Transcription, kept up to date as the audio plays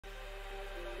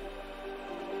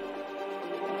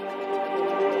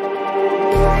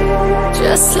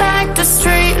Just like the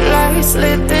street lights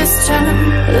lit this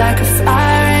town, like a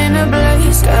fire in a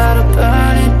blaze, gotta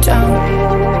burn it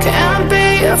down. Can't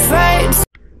be afraid.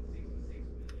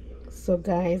 So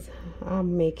guys,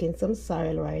 I'm making some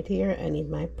sorrel right here, and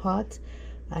in my pot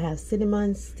I have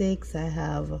cinnamon sticks, I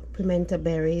have pimento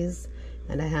berries,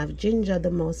 and I have ginger,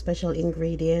 the most special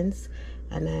ingredients,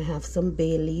 and I have some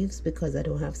bay leaves because I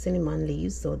don't have cinnamon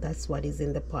leaves. So that's what is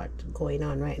in the pot going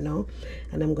on right now,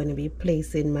 and I'm going to be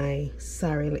placing my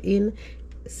sorrel in.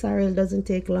 Sorrel doesn't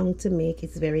take long to make,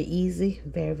 it's very easy,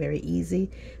 very easy.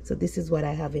 So this is what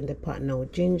I have in the pot now: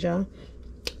 ginger,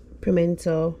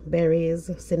 pimento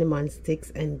berries, cinnamon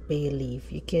sticks, and bay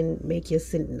leaf. You can make your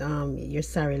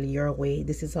sorrel your way.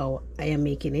 This is how I am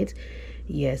making it.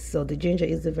 Yes, so the ginger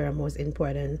is the very most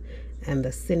important, and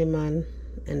the cinnamon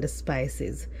and the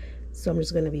spices. So I'm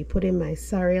just going to be putting my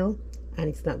sorrel, and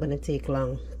it's not going to take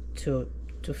long to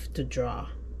draw.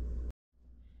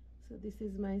 So this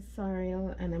is my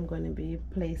sorrel, and I'm going to be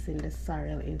placing the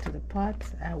sorrel into the pot.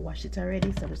 I washed it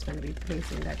already, so I'm just going to be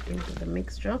placing that into the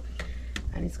mixture,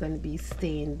 and it's going to be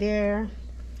staying there.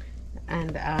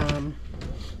 And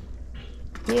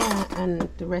yeah, and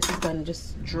the rest is going to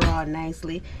just draw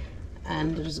nicely,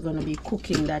 and we're just going to be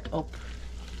cooking that up.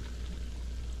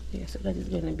 Yeah, so that is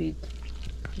going to be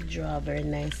draw very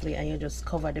nicely, and you just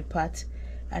cover the pot,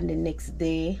 and the next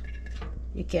day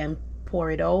you can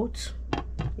pour it out.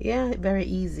 Yeah, very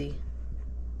easy.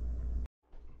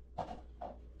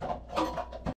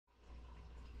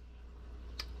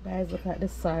 Guys, look at the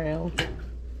sorrel.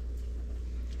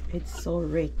 It's so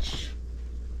rich.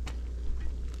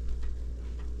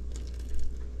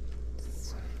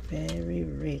 It's very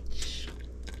rich.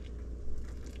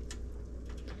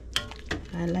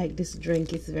 I like this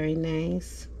drink, it's very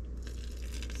nice.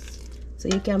 So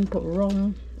you can put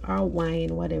rum or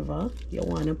wine, whatever you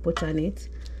want to put on it.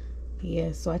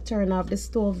 Yeah, so I turn off the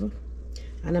stove,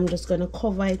 and I'm just gonna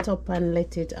cover it up and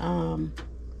let it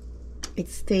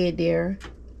stay there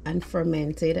and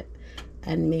ferment it,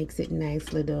 and makes it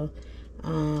nice little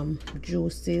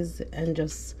juices, and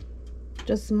just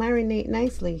marinate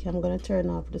nicely. I'm gonna turn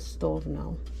off the stove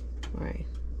now. All right.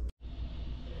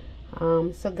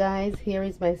 So guys, here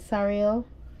is my sorrel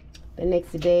the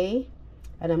next day,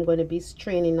 and I'm going to be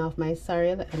straining off my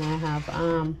sorrel, and I have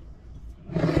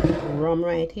rum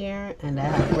right here, and I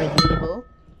have red label.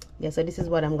 Yeah, so this is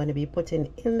what I'm going to be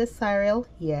putting in the sorrel.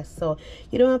 Yes, so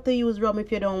you don't have to use rum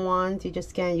if you don't want. You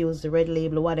just can use the red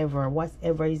label,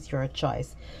 whatever is your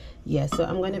choice. Yeah, so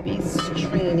I'm going to be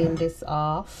straining this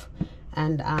off,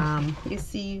 and you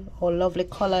see how lovely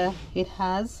color it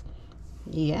has.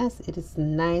 Yes, it is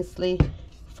nicely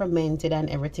fermented, and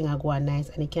everything are going nice,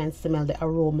 and you can smell the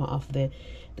aroma of the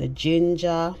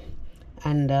ginger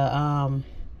and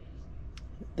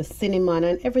the cinnamon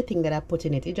and everything that I put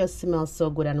in it. It just smells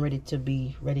so good and ready to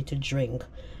drink.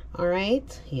 All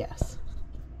right. Yes.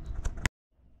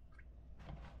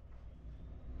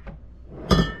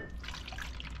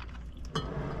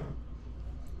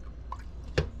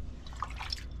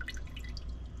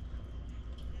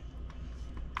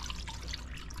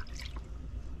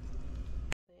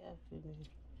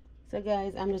 So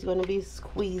guys, I'm just going to be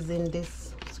squeeze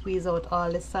out all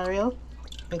the sorrel.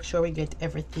 Make sure we get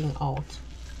everything out.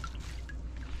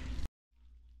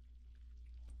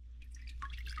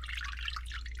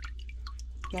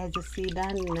 Guys, you see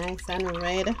that nice and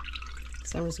red?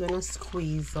 So I'm just going to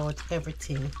squeeze out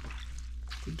everything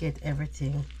to get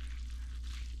everything.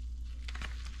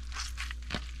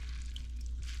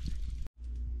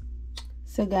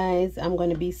 So guys, I'm going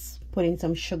to be putting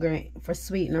some sugar for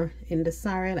sweetener in the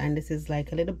sorrel, and this is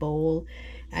like a little bowl,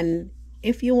 and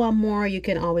if you want more you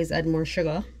can always add more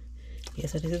sugar. Yeah,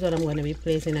 so this is what I'm going to be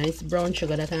placing, and it's brown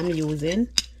sugar that I'm using.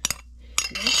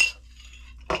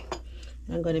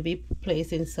 I'm going to be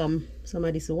placing some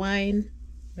of this wine,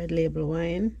 red label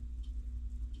wine,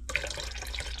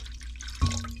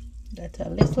 that's a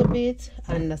little bit,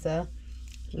 and that's a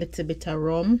little bit of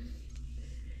rum.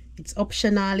 It's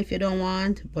optional if you don't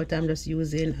want, but I'm just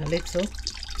using a little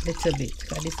bit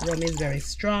because this rum is very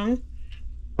strong.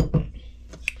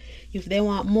 If they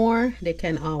want more, they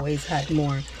can always add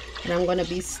more. And I'm going to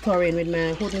be stirring with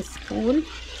my wooden spoon.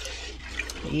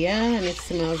 Yeah, and it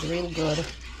smells real good.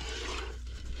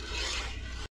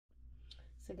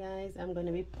 So guys, I'm going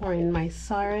to be pouring my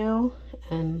sorrel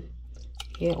and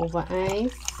here over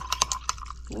ice.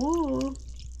 Ooh,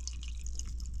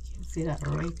 you can see that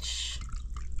rich.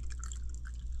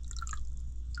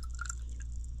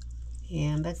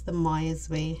 Yeah, and that's the Maya's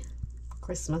Way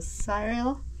Christmas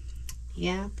sorrel.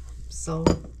 Yeah, so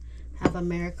have a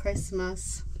Merry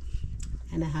Christmas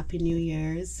and a Happy New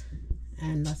Year's,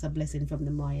 and lots of blessing from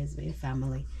the Moyes Bay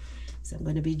family. So I'm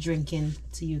going to be drinking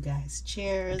to you guys.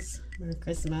 Cheers. Merry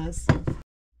Christmas.